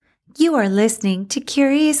You are listening to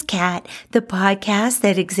Curious Cat, the podcast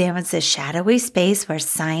that examines the shadowy space where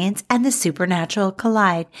science and the supernatural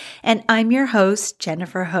collide. And I'm your host,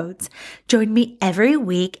 Jennifer Holtz. Join me every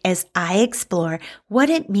week as I explore what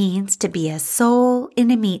it means to be a soul in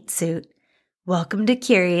a meat suit. Welcome to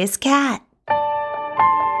Curious Cat.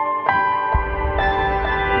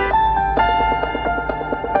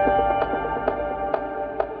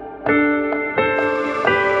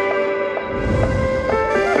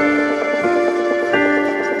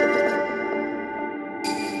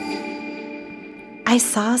 I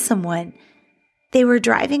saw someone. They were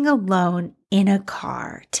driving alone in a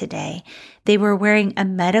car today. They were wearing a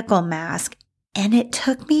medical mask, and it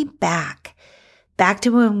took me back to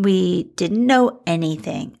when we didn't know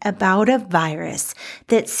anything about a virus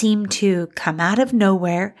that seemed to come out of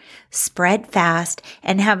nowhere, spread fast,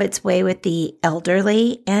 and have its way with the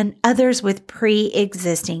elderly and others with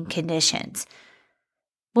pre-existing conditions.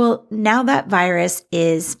 Well, now that virus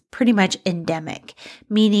is pretty much endemic,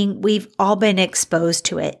 meaning we've all been exposed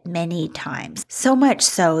to it many times, so much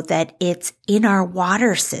so that it's in our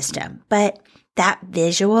water system. But that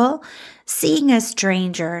visual, seeing a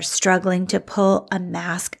stranger struggling to pull a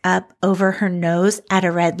mask up over her nose at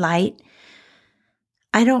a red light,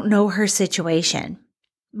 I don't know her situation.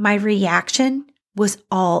 My reaction was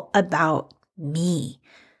all about me,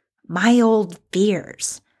 my old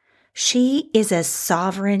fears. She is a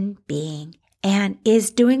sovereign being and is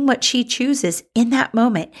doing what she chooses in that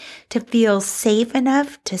moment to feel safe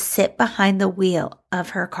enough to sit behind the wheel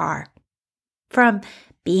of her car. From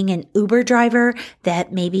being an Uber driver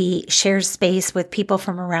that maybe shares space with people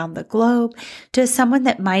from around the globe, to someone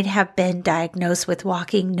that might have been diagnosed with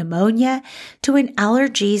walking pneumonia, to an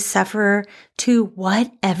allergy sufferer, to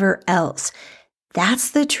whatever else.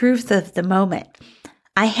 That's the truth of the moment.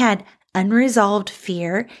 I had unresolved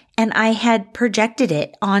fear, and I had projected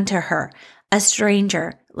it onto her, a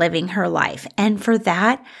stranger living her life. And for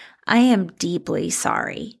that, I am deeply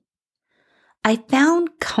sorry. I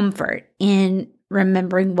found comfort in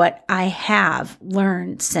remembering what I have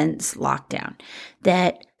learned since lockdown,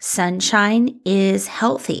 that sunshine is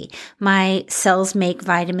healthy. My cells make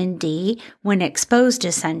vitamin D when exposed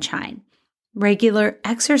to sunshine. Regular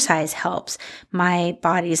exercise helps my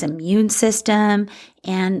body's immune system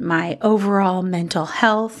and my overall mental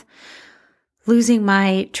health. Losing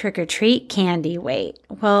my trick-or-treat candy weight,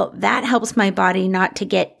 well, that helps my body not to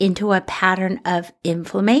get into a pattern of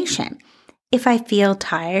inflammation. If I feel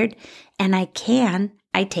tired, and I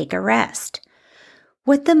take a rest.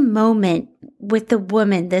 What the moment with the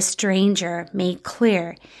woman, the stranger, made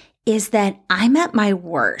clear is that I'm at my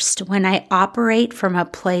worst when I operate from a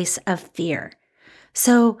place of fear.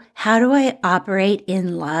 So how do I operate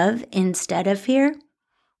in love instead of fear?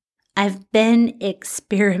 I've been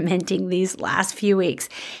experimenting these last few weeks,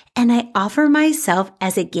 and I offer myself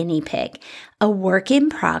as a guinea pig, a work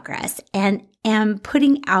in progress, and am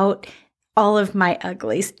putting out all of my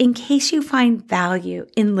uglies in case you find value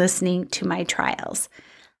in listening to my trials.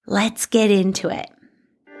 Let's get into it.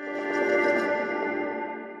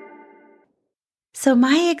 So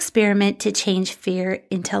my experiment to change fear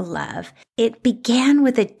into love, it began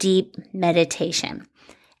with a deep meditation.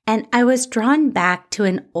 And I was drawn back to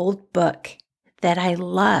an old book that I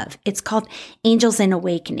love. It's called Angels in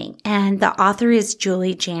Awakening, and the author is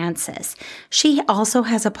Julie Jancius. She also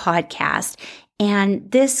has a podcast,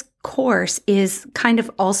 and this course is kind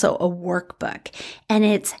of also a workbook, and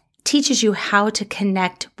it teaches you how to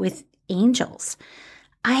connect with angels.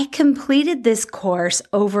 I completed this course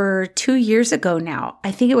over 2 years ago now.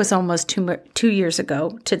 I think it was almost 2 years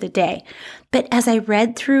ago to the day. But as I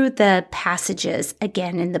read through the passages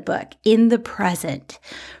again in the book, in the present,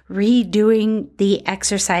 redoing the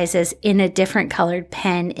exercises in a different colored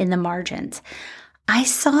pen in the margins, I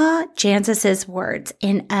saw Jancius's words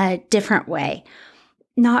in a different way.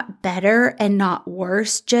 Not better and not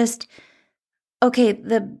worse, just okay,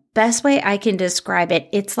 the best way I can describe it,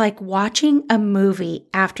 it's like watching a movie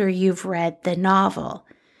after you've read the novel.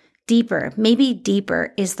 Deeper, maybe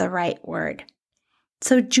deeper is the right word.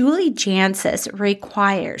 So Julie Jancius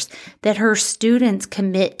requires that her students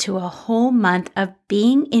commit to a whole month of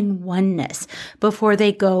being in oneness before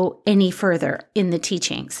they go any further in the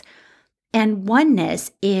teachings. And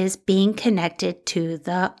oneness is being connected to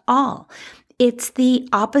the all. It's the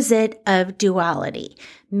opposite of duality,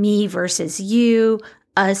 me versus you,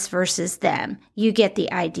 us versus them. You get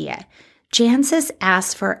the idea. Jancius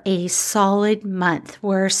asks for a solid month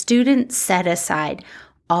where students set aside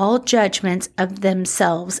all judgments of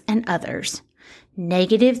themselves and others,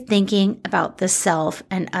 negative thinking about the self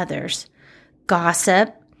and others,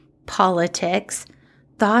 gossip, politics,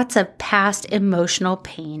 thoughts of past emotional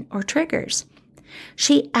pain or triggers.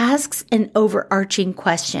 She asks an overarching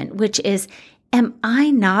question, which is, am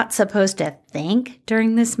I not supposed to think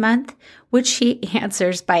during this month? Which she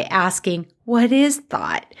answers by asking, what is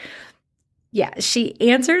thought? Yeah, she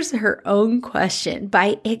answers her own question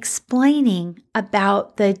by explaining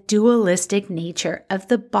about the dualistic nature of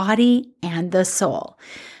the body and the soul.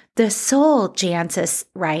 The soul, Jancis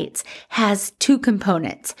writes, has two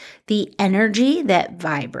components, the energy that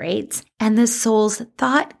vibrates and the soul's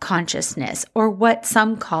thought consciousness, or what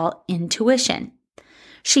some call intuition.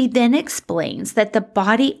 She then explains that the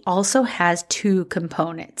body also has two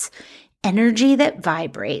components, energy that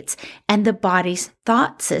vibrates and the body's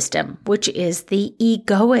thought system, which is the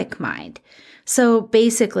egoic mind. So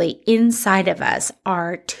basically, inside of us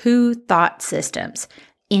are two thought systems,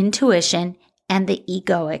 intuition and the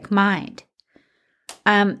egoic mind.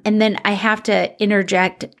 And then I have to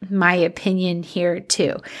interject my opinion here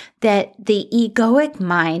too, that the egoic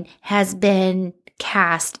mind has been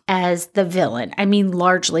cast as the villain. I mean,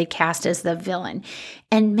 largely cast as the villain.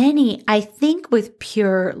 And many, I think with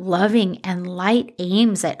pure loving and light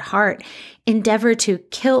aims at heart, endeavor to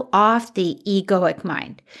kill off the egoic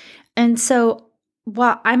mind. And so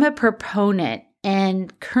while I'm a proponent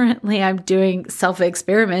and currently I'm doing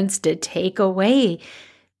self-experiments to take away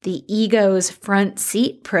the ego's front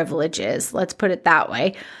seat privileges, let's put it that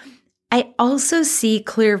way, I also see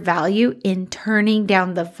clear value in turning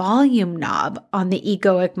down the volume knob on the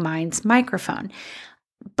egoic mind's microphone,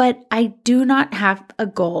 but I do not have a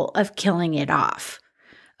goal of killing it off.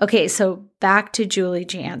 Okay, so back to Julie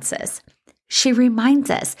Jancis. She reminds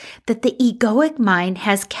us that the egoic mind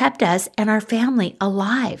has kept us and our family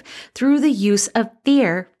alive through the use of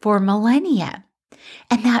fear for millennia.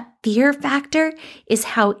 And that fear factor is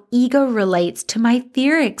how ego relates to my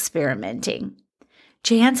fear experimenting.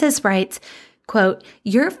 Jancis writes, quote,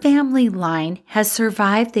 your family line has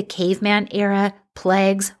survived the caveman era,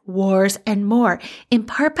 plagues, wars, and more, in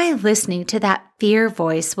part by listening to that fear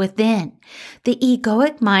voice within. The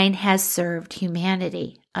egoic mind has served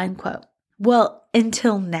humanity, unquote. Well,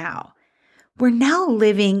 until now. We're now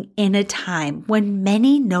living in a time when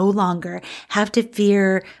many no longer have to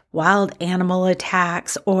fear wild animal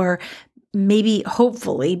attacks or maybe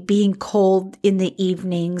hopefully being cold in the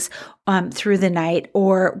evenings through the night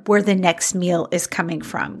or where the next meal is coming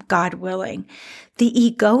from, God willing. The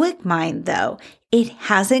egoic mind, though, it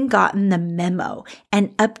hasn't gotten the memo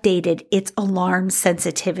and updated its alarm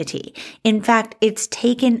sensitivity. In fact, it's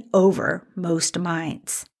taken over most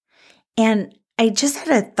minds. And I just had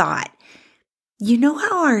a thought. You know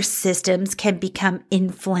how our systems can become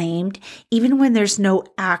inflamed even when there's no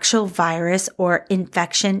actual virus or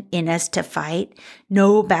infection in us to fight,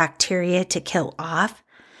 no bacteria to kill off?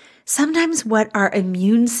 Sometimes what our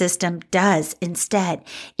immune system does instead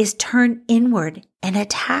is turn inward and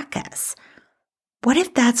attack us. What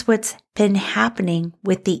if that's what's been happening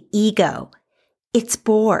with the ego? It's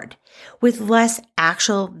bored. With less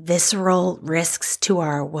actual visceral risks to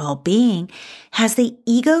our well-being, has the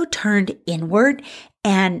ego turned inward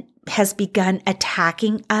and has begun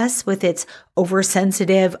attacking us with its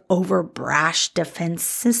oversensitive, overbrash defense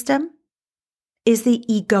system? Is the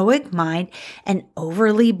egoic mind an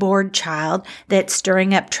overly bored child that's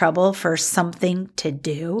stirring up trouble for something to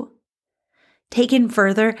do? Taken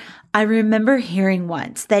further, I remember hearing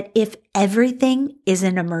once that if everything is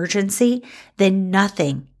an emergency, then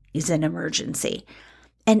nothing is an emergency.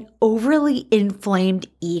 An overly inflamed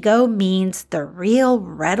ego means the real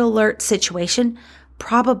red alert situation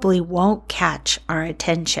probably won't catch our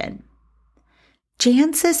attention.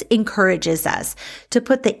 Jancis encourages us to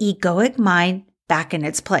put the egoic mind back in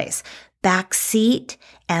its place, back seat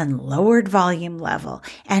and lowered volume level.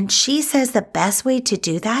 And she says the best way to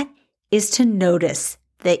do that is to notice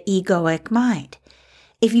the egoic mind.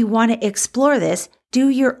 If you want to explore this, do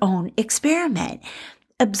your own experiment.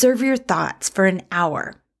 Observe your thoughts for an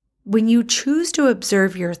hour. When you choose to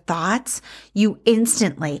observe your thoughts, you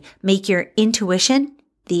instantly make your intuition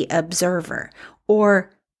the observer.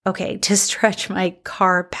 Or, okay, to stretch my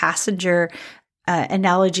car passenger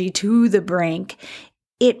analogy to the brink,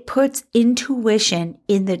 it puts intuition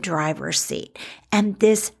in the driver's seat. And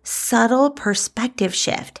this subtle perspective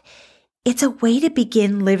shift, it's a way to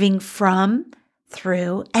begin living from,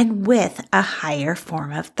 through, and with a higher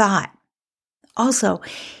form of thought. Also,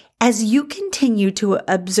 as you continue to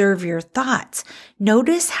observe your thoughts,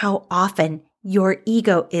 notice how often your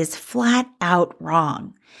ego is flat out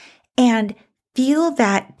wrong. And feel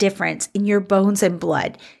that difference in your bones and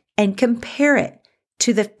blood and compare it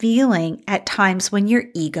to the feeling at times when your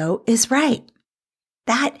ego is right.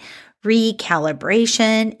 That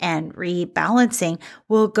Recalibration and rebalancing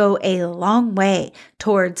will go a long way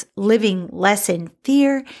towards living less in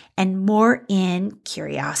fear and more in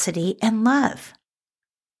curiosity and love.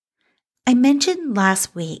 I mentioned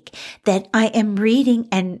last week that I am reading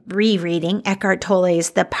and rereading Eckhart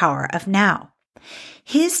Tolle's The Power of Now.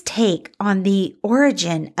 His take on the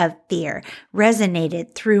origin of fear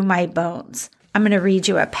resonated through my bones. I'm going to read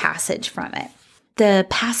you a passage from it. The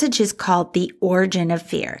passage is called The Origin of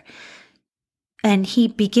Fear, and he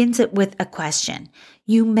begins it with a question.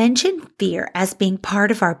 You mentioned fear as being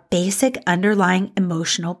part of our basic underlying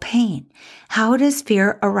emotional pain. How does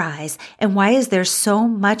fear arise, and why is there so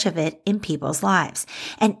much of it in people's lives?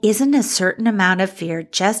 And isn't a certain amount of fear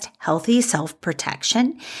just healthy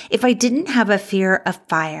self-protection? If I didn't have a fear of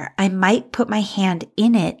fire, I might put my hand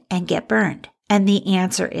in it and get burned. And the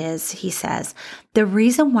answer is, he says, the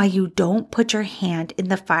reason why you don't put your hand in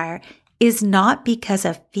the fire is not because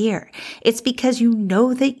of fear. It's because you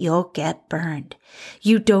know that you'll get burned.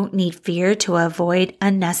 You don't need fear to avoid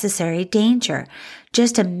unnecessary danger,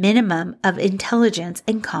 just a minimum of intelligence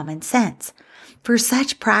and common sense. For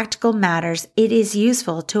such practical matters, it is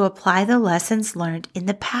useful to apply the lessons learned in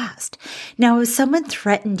the past. Now, if someone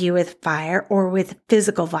threatened you with fire or with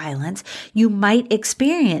physical violence, you might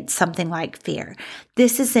experience something like fear.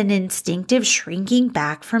 This is an instinctive shrinking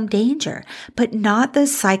back from danger, but not the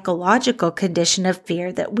psychological condition of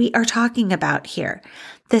fear that we are talking about here.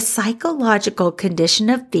 The psychological condition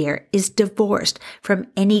of fear is divorced from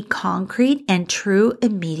any concrete and true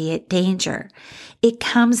immediate danger. It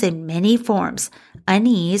comes in many forms: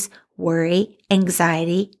 unease, worry,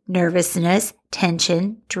 anxiety, nervousness,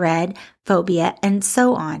 tension, dread, phobia, and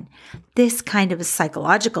so on. This kind of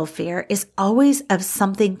psychological fear is always of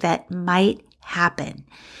something that might happen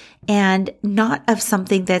and not of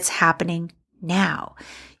something that's happening now.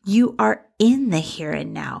 You are in the here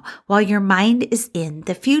and now, while your mind is in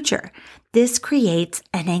the future. This creates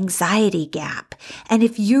an anxiety gap. And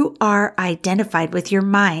if you are identified with your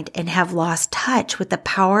mind and have lost touch with the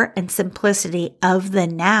power and simplicity of the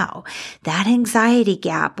now, that anxiety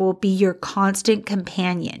gap will be your constant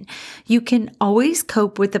companion. You can always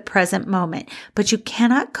cope with the present moment, but you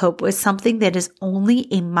cannot cope with something that is only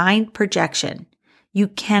a mind projection. You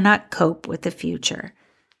cannot cope with the future.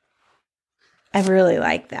 I really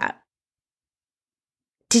like that.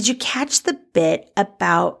 Did you catch the bit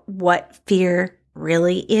about what fear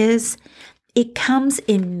really is? It comes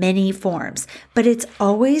in many forms, but it's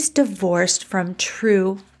always divorced from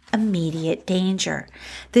true immediate danger.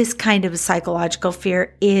 This kind of psychological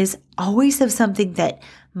fear is always of something that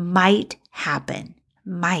might happen,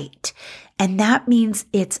 might. And that means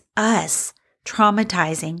it's us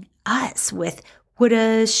traumatizing us with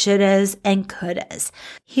wouldas, shouldas, and couldas.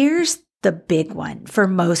 Here's the big one for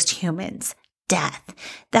most humans: death.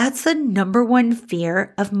 That's the number one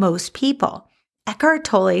fear of most people. Eckhart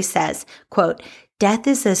Tolle says, quote, "Death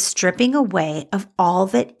is a stripping away of all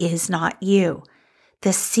that is not you.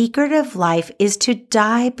 The secret of life is to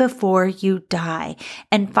die before you die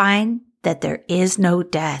and find that there is no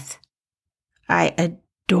death." I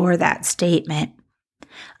adore that statement.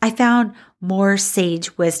 I found more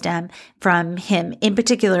sage wisdom from him, in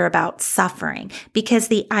particular about suffering, because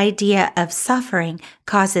the idea of suffering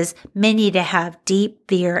causes many to have deep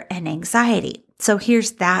fear and anxiety. So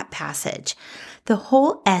here's that passage. The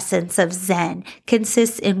whole essence of Zen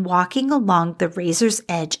consists in walking along the razor's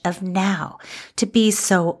edge of now, to be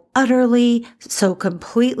so utterly, so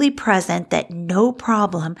completely present that no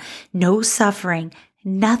problem, no suffering,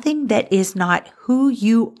 nothing that is not who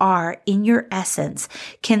you are in your essence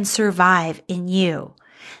can survive in you.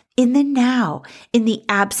 In the now, in the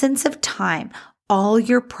absence of time, all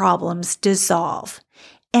your problems dissolve.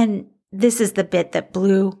 And this is the bit that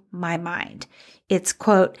blew my mind. It's,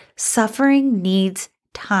 quote, "Suffering needs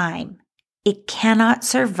time. It cannot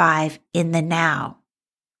survive in the now."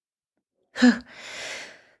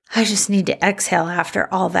 I just need to exhale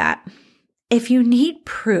after all that. If you need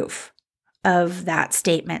proof of that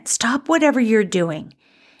statement, stop whatever you're doing.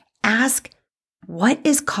 Ask, what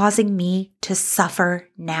is causing me to suffer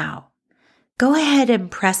now? Go ahead and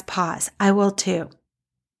press pause. I will too.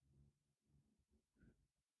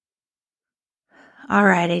 All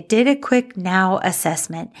right, I did a quick now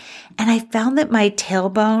assessment, and I found that my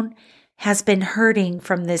tailbone has been hurting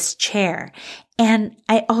from this chair, and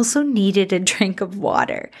I also needed a drink of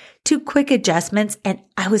water. 2 quick adjustments, and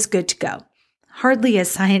I was good to go. Hardly a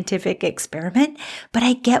scientific experiment, but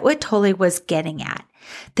I get what Tolle was getting at.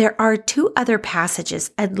 There are 2 other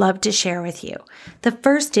passages I'd love to share with you. The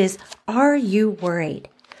first is, are you worried?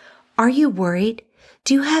 Are you worried?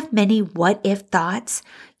 Do you have many what-if thoughts?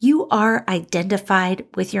 You are identified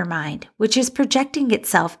with your mind, which is projecting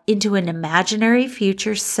itself into an imaginary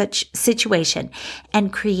future such situation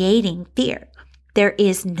and creating fear. There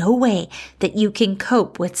is no way that you can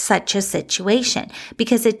cope with such a situation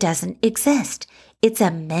because it doesn't exist. It's a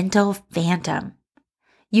mental phantom.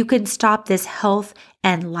 You can stop this health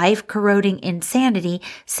and life-corroding insanity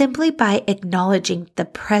simply by acknowledging the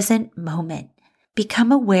present moment.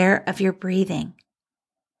 Become aware of your breathing.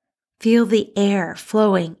 Feel the air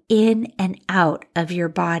flowing in and out of your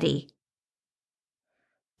body.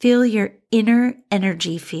 Feel your inner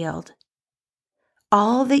energy field.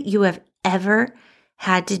 All that you have ever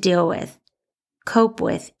had to deal with, cope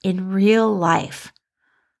with in real life,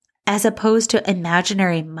 as opposed to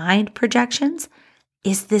imaginary mind projections,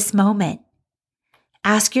 is this moment.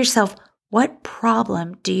 Ask yourself, what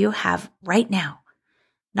problem do you have right now?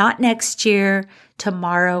 Not next year,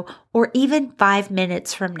 tomorrow, or even 5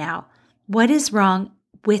 minutes from now. What is wrong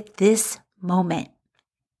with this moment?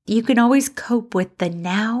 You can always cope with the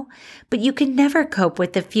now, but you can never cope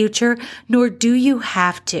with the future, nor do you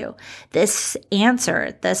have to. This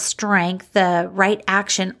answer, the strength, the right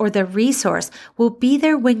action, or the resource will be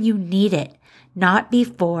there when you need it, not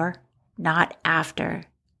before, not after.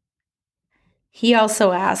 He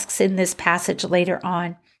also asks in this passage later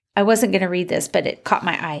on, I wasn't going to read this, but it caught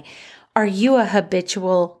my eye. Are you a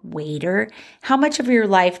habitual waiter? How much of your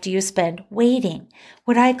life do you spend waiting?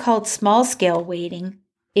 What I called small-scale waiting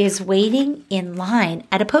is waiting in line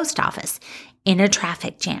at a post office, in a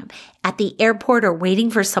traffic jam, at the airport, or waiting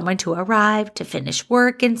for someone to arrive, to finish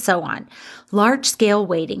work, and so on. Large-scale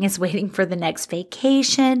waiting is waiting for the next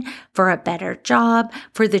vacation, for a better job,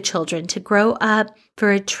 for the children to grow up,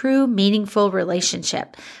 for a true, meaningful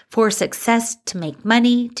relationship, for success, to make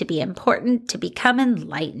money, to be important, to become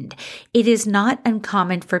enlightened. It is not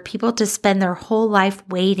uncommon for people to spend their whole life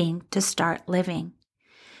waiting to start living.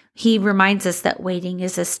 He reminds us that waiting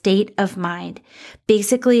is a state of mind.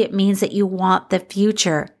 Basically, it means that you want the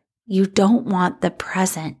future. You don't want the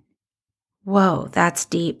present. Whoa, that's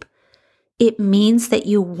deep. It means that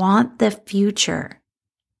you want the future.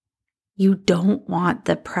 You don't want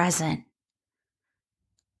the present.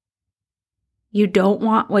 You don't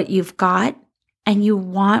want what you've got, and you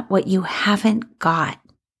want what you haven't got.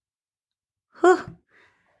 Whew,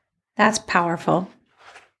 that's powerful.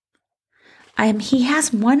 He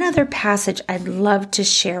has one other passage I'd love to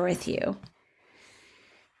share with you.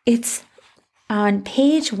 It's on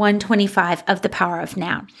page 125 of The Power of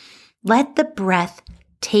Now. Let the breath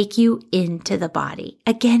take you into the body.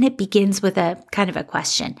 Again, it begins with a kind of a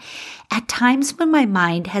question. At times when my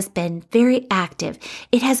mind has been very active,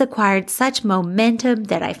 it has acquired such momentum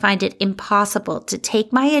that I find it impossible to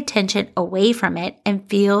take my attention away from it and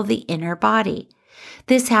feel the inner body.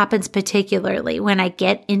 This happens particularly when I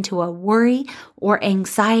get into a worry or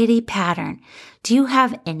anxiety pattern. Do you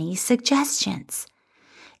have any suggestions?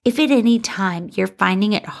 If at any time you're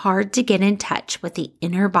finding it hard to get in touch with the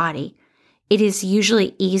inner body, it is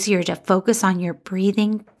usually easier to focus on your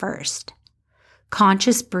breathing first.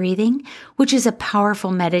 Conscious breathing, which is a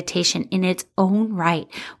powerful meditation in its own right,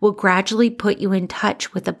 will gradually put you in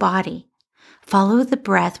touch with the body. Follow the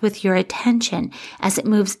breath with your attention as it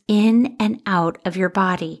moves in and out of your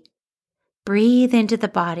body. Breathe into the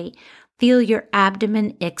body. Feel your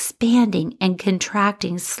abdomen expanding and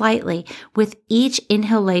contracting slightly with each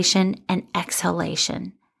inhalation and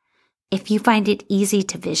exhalation. If you find it easy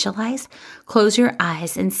to visualize, close your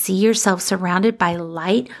eyes and see yourself surrounded by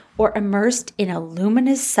light or immersed in a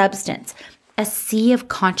luminous substance, a sea of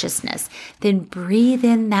consciousness. Then breathe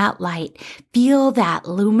in that light. Feel that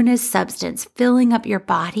luminous substance filling up your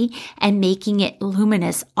body and making it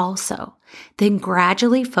luminous also. Then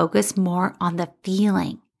gradually focus more on the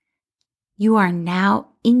feeling. You are now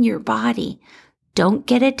in your body. Don't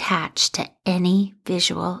get attached to any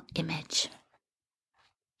visual image.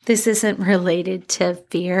 This isn't related to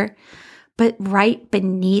fear, but right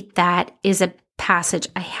beneath that is a passage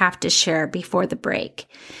I have to share before the break.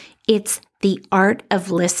 It's the art of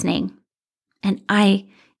listening, and I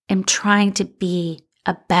am trying to be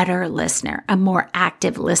a better listener, a more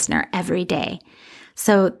active listener every day.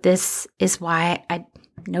 So this is why I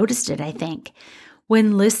noticed it, I think.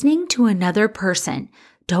 When listening to another person,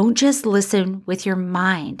 don't just listen with your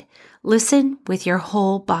mind. Listen with your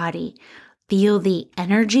whole body. Feel the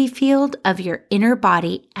energy field of your inner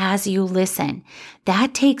body as you listen.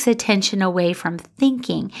 That takes attention away from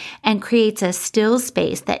thinking and creates a still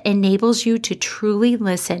space that enables you to truly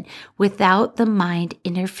listen without the mind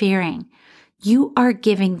interfering. You are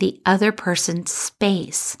giving the other person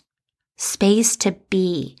space to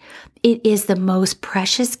be. It is the most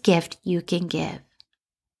precious gift you can give.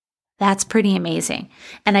 That's pretty amazing.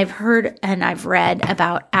 And I've heard and I've read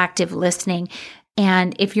about active listening.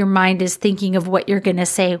 And if your mind is thinking of what you're going to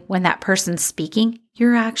say when that person's speaking,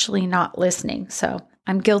 you're actually not listening. So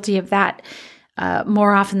I'm guilty of that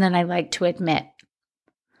more often than I like to admit.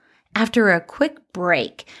 After a quick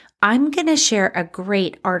break, I'm going to share a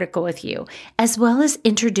great article with you, as well as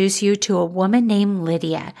introduce you to a woman named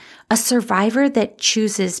Lydia, a survivor that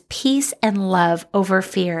chooses peace and love over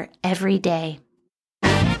fear every day.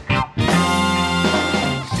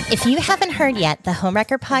 If you haven't heard yet, the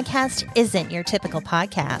Homewrecker Podcast isn't your typical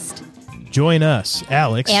podcast. Join us,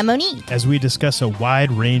 Alex, and Monique, as we discuss a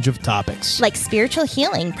wide range of topics like spiritual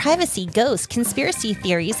healing, privacy, ghosts, conspiracy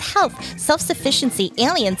theories, health, self-sufficiency,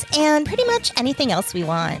 aliens, and pretty much anything else we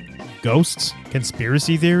want. Ghosts?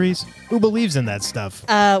 Conspiracy theories? Who believes in that stuff?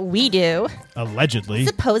 We do. Allegedly.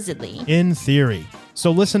 Supposedly. In theory.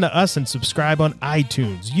 So listen to us and subscribe on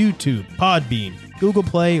iTunes, YouTube, Podbean, Google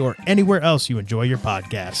Play, or anywhere else you enjoy your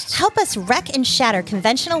podcasts. Help us wreck and shatter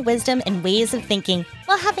conventional wisdom and ways of thinking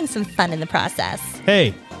while having some fun in the process.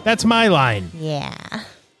 Hey, that's my line. Yeah.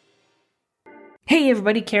 Hey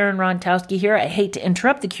everybody, Karen Rontowski here. I hate to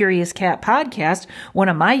interrupt the Curious Cat podcast, one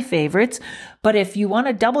of my favorites, but if you want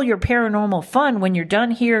to double your paranormal fun when you're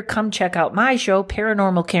done here, come check out my show,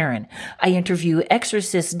 Paranormal Karen. I interview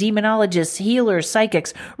exorcists, demonologists, healers,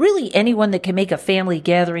 psychics, really anyone that can make a family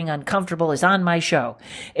gathering uncomfortable is on my show.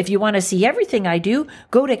 If you want to see everything I do,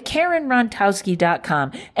 go to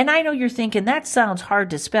KarenRontowski.com. And I know you're thinking, that sounds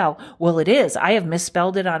hard to spell. Well, it is. I have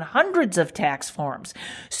misspelled it on hundreds of tax forms.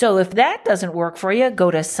 So if that doesn't work for you,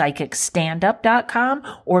 go to PsychicStandup.com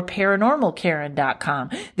or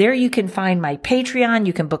ParanormalKaren.com. There you can find my Patreon,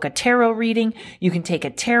 you can book a tarot reading, you can take a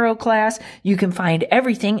tarot class, you can find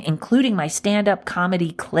everything, including my stand-up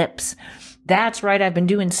comedy clips. That's right, I've been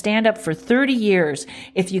doing stand-up for 30 years.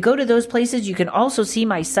 If you go to those places, you can also see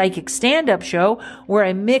my psychic stand-up show where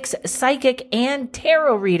I mix psychic and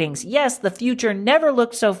tarot readings. Yes, the future never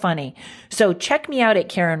looked so funny. So check me out at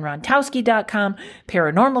KarenRontowski.com,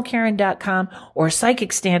 ParanormalKaren.com, or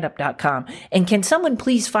PsychicStandup.com. And can someone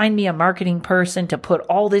please find me a marketing person to put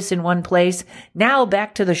all this in one place? Now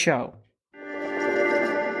back to the show.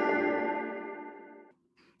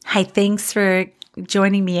 Hi, thanks for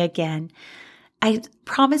joining me again. I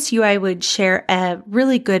promised you I would share a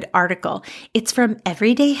really good article. It's from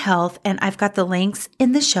Everyday Health, and I've got the links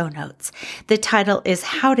in the show notes. The title is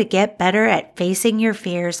How to Get Better at Facing Your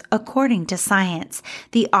Fears According to Science.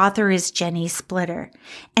 The author is Jenny Splitter,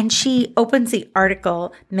 and she opens the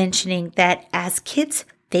article mentioning that as kids,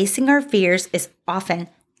 facing our fears is often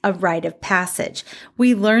a rite of passage.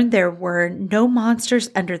 We learned there were no monsters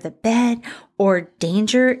under the bed or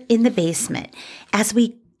danger in the basement. As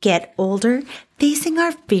we get older, facing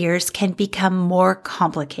our fears can become more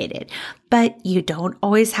complicated, but you don't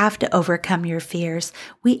always have to overcome your fears.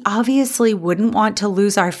 We obviously wouldn't want to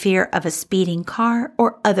lose our fear of a speeding car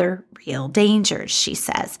or other real dangers, she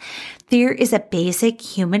says. Fear is a basic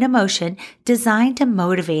human emotion designed to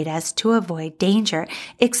motivate us to avoid danger,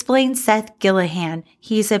 explains Seth Gillihan.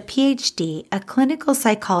 He's a PhD, a clinical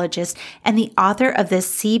psychologist, and the author of the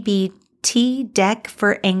CBT deck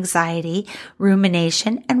for anxiety,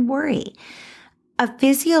 rumination, and worry. A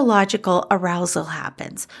physiological arousal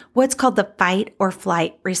happens, what's called the fight or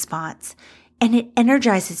flight response, and it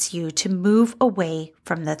energizes you to move away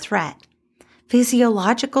from the threat.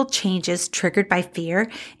 Physiological changes triggered by fear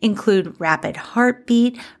include rapid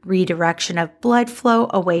heartbeat, redirection of blood flow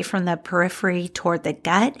away from the periphery toward the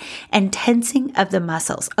gut, and tensing of the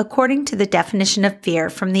muscles, according to the definition of fear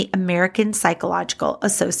from the American Psychological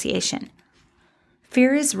Association.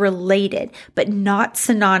 Fear is related, but not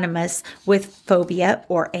synonymous with phobia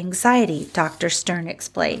or anxiety, Dr. Stern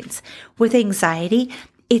explains. With anxiety,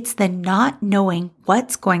 it's the not knowing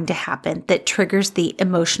what's going to happen that triggers the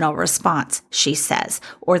emotional response, she says,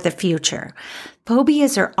 or the future.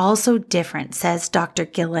 Phobias are also different, says Dr.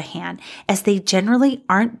 Gillihan, as they generally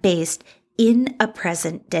aren't based in a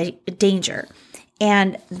present danger.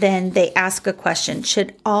 And then they ask a question,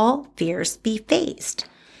 should all fears be faced?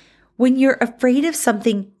 When you're afraid of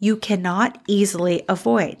something you cannot easily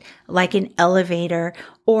avoid, like an elevator,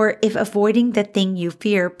 or if avoiding the thing you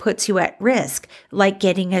fear puts you at risk, like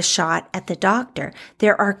getting a shot at the doctor,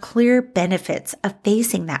 there are clear benefits of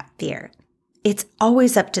facing that fear. It's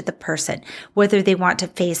always up to the person whether they want to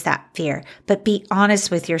face that fear, but be honest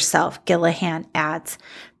with yourself, Gillihan adds.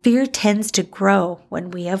 Fear tends to grow when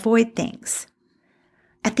we avoid things.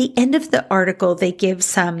 At the end of the article, they give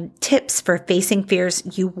some tips for facing fears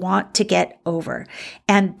you want to get over,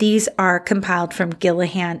 and these are compiled from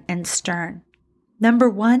Gillihan and Stern. Number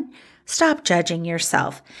 1, stop judging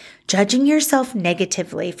yourself. Judging yourself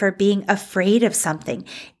negatively for being afraid of something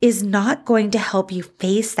is not going to help you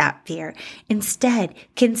face that fear. Instead,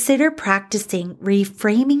 consider practicing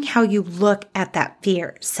reframing how you look at that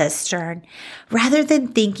fear, says Stern. Rather than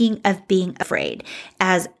thinking of being afraid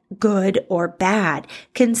as good or bad,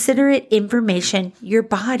 consider it information your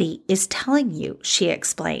body is telling you, she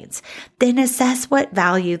explains. Then assess what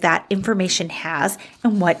value that information has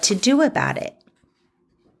and what to do about it.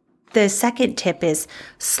 The second tip is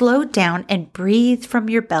slow down and breathe from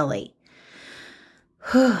your belly.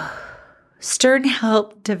 Stern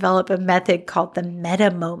helped develop a method called the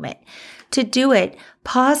meta moment. To do it,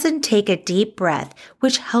 pause and take a deep breath,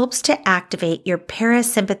 which helps to activate your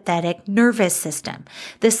parasympathetic nervous system,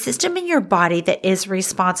 the system in your body that is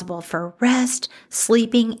responsible for rest,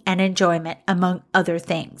 sleeping, and enjoyment, among other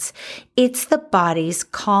things. It's the body's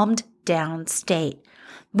calmed down state.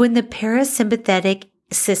 When the parasympathetic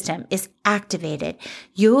system is activated,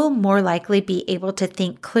 you'll more likely be able to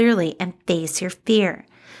think clearly and face your fear.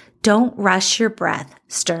 Don't rush your breath,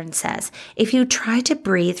 Stern says. If you try to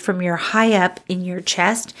breathe from your high up in your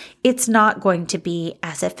chest, it's not going to be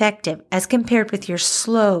as effective as compared with your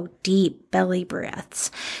slow, deep belly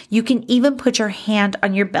breaths. You can even put your hand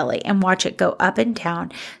on your belly and watch it go up and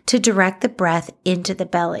down to direct the breath into the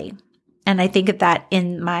belly. And I think of that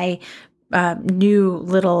in my new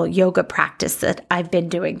little yoga practice that I've been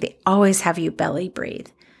doing. They always have you belly breathe.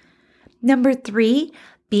 Number 3,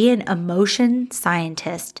 be an emotion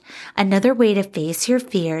scientist. Another way to face your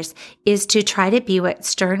fears is to try to be what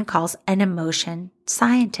Stern calls an emotion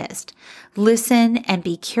scientist. Listen and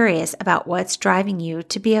be curious about what's driving you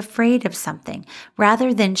to be afraid of something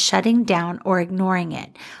rather than shutting down or ignoring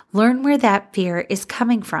it. Learn where that fear is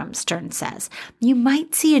coming from, Stern says. You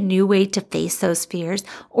might see a new way to face those fears,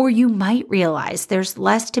 or you might realize there's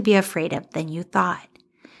less to be afraid of than you thought.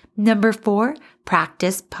 Number 4,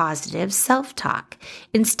 practice positive self-talk.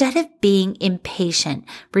 Instead of being impatient,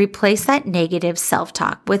 replace that negative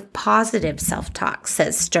self-talk with positive self-talk,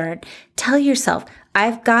 says Stern. Tell yourself,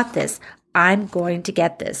 I've got this. I'm going to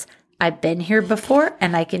get this. I've been here before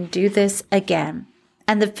and I can do this again.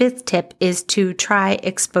 And the 5th tip is to try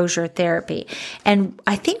exposure therapy. And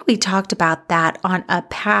I think we talked about that on a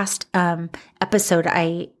past episode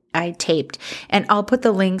I taped, and I'll put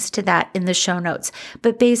the links to that in the show notes.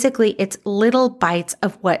 But basically, it's little bites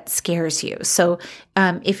of what scares you. So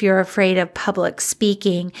if you're afraid of public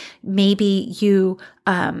speaking, maybe you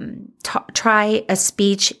try a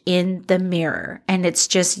speech in the mirror and it's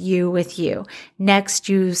just you with you. Next,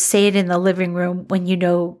 you say it in the living room when you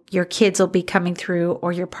know your kids will be coming through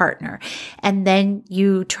or your partner. And then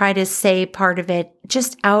you try to say part of it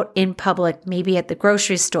just out in public, maybe at the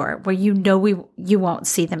grocery store where you know you won't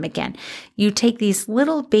see them again. You take these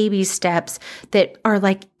little baby steps that are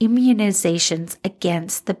like immunizations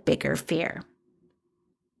against the bigger fear.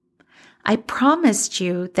 I promised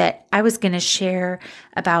you that I was going to share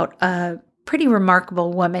about a pretty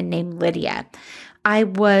remarkable woman named Lydia. I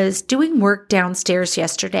was doing work downstairs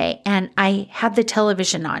yesterday and I had the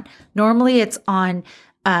television on. Normally it's on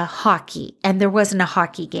hockey, and there wasn't a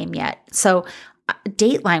hockey game yet. So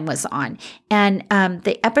Dateline was on, and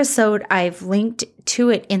the episode, I've linked to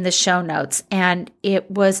it in the show notes, and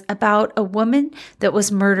it was about a woman that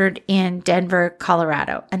was murdered in Denver,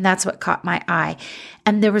 Colorado, and that's what caught my eye.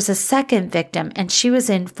 And there was a second victim, and she was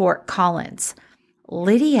in Fort Collins.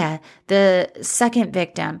 Lydia, the second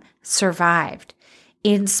victim, survived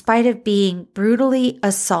in spite of being brutally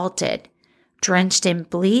assaulted, drenched in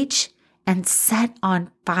bleach, and set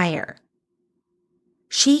on fire.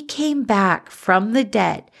 She came back from the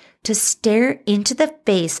dead to stare into the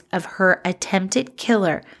face of her attempted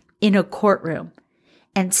killer in a courtroom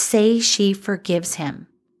and say she forgives him.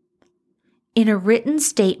 In a written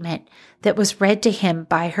statement that was read to him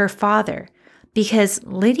by her father, because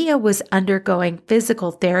Lydia was undergoing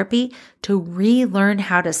physical therapy to relearn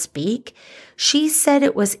how to speak, she said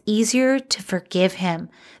it was easier to forgive him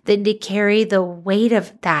than to carry the weight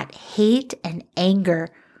of that hate and anger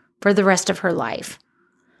for the rest of her life.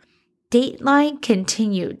 Dateline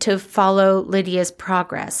continued to follow Lydia's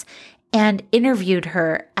progress and interviewed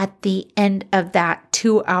her at the end of that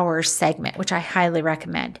 2-hour segment, which I highly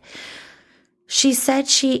recommend. She said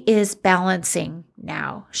she is balancing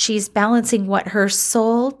now. She's balancing what her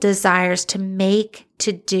soul desires to make,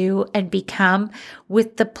 to do, and become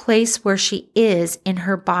with the place where she is in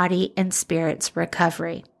her body and spirit's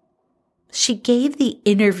recovery. She gave the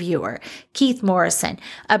interviewer, Keith Morrison,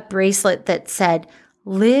 a bracelet that said,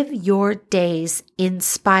 "Live your days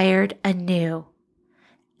inspired anew."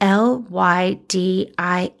 Lydia.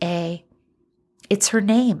 It's her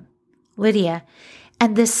name. Lydia,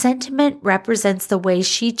 and this sentiment represents the way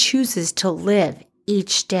she chooses to live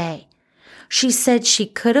each day. She said she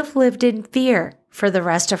could have lived in fear for the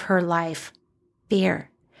rest of her life. Fear.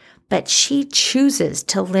 But she chooses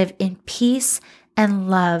to live in peace and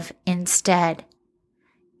love instead.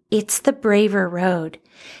 It's the braver road.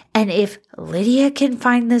 And if Lydia can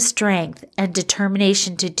find the strength and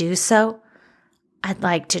determination to do so, I'd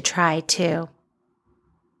like to try too.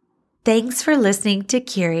 Thanks for listening to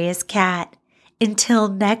Curious Cat. Until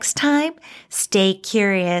next time, stay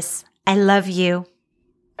curious. I love you.